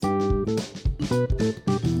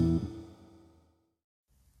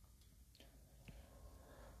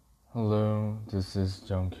Hello, this is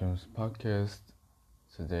John Kim's podcast.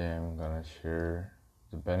 Today I'm gonna share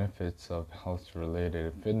the benefits of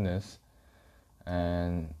health-related fitness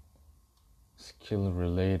and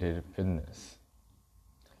skill-related fitness.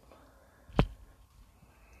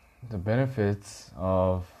 The benefits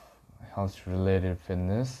of health-related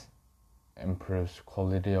fitness improves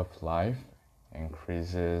quality of life,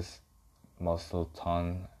 increases muscle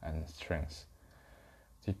tone and strength,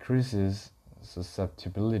 decreases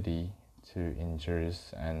susceptibility to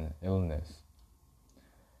injuries and illness,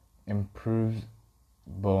 improves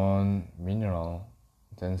bone mineral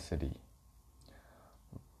density,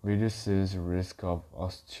 reduces risk of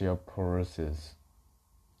osteoporosis,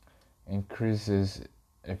 increases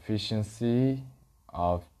efficiency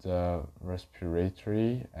of the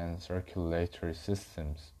respiratory and circulatory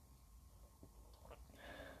systems,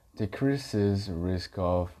 decreases risk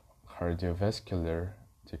of cardiovascular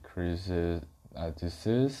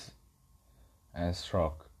disease and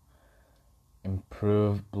stroke,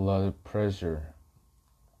 improve blood pressure,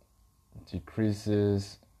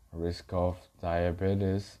 decreases risk of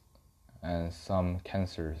diabetes and some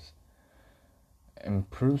cancers,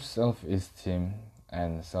 improves self-esteem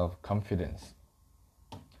and self-confidence,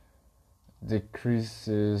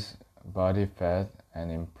 decreases body fat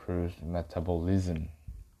and improves metabolism,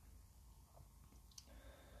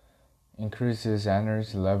 increases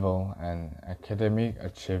energy level and academic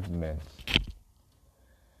achievement.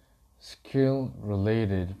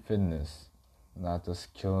 Skill-related fitness, not the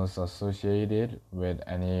skills associated with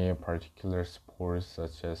any particular sport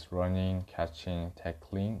such as running, catching,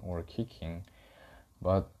 tackling, or kicking,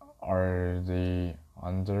 but are the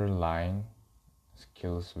underlying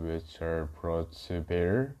skills which are brought to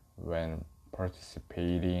bear when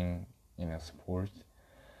participating in a sport.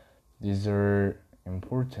 These are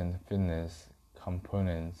important fitness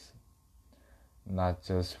components, not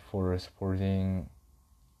just for sporting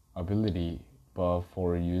ability, but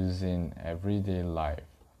for use in everyday life.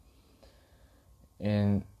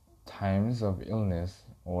 In times of illness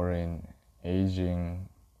or in aging,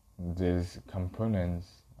 these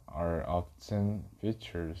components are often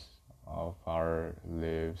features of our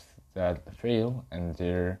lives that fail and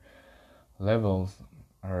their levels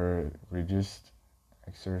are reduced.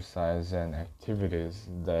 Exercise and activities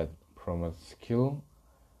that promote skill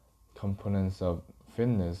components of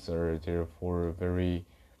fitness are therefore very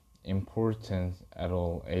important at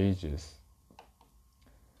all ages.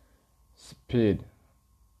 Speed.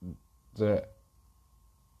 The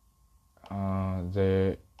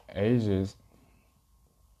ages,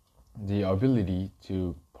 the ability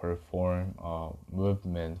to perform a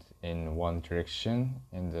movement in one direction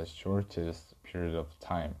in the shortest period of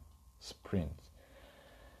time. Sprint.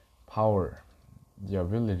 Power, the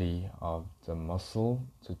ability of the muscle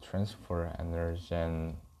to transfer energy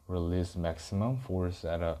and release maximum force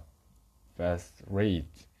at a fast rate.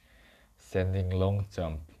 Standing long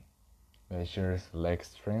jump measures leg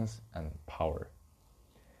strength and power.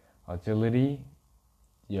 Agility,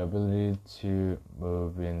 the ability to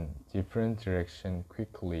move in different directions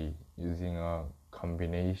quickly using a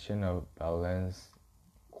combination of balance,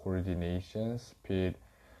 coordination, speed,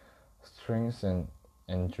 strength, and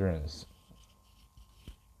endurance.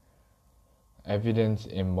 Evident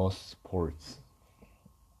in most sports.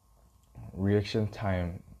 Reaction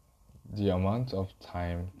time, the amount of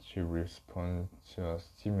time to respond to a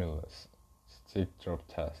stimulus. Stick drop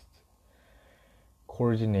test.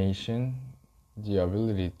 Coordination, the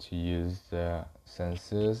ability to use the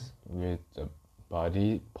senses with the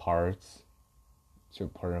body parts to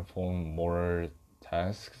perform more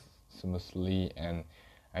tasks smoothly and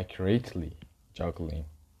accurately. Juggling.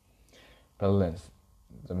 Balance,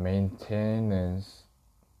 the maintenance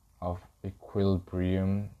of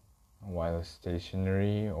equilibrium while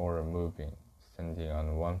stationary or moving, standing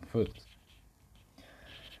on one foot.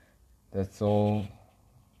 That's all.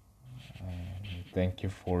 Thank you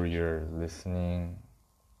for your listening.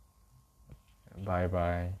 Bye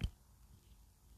bye.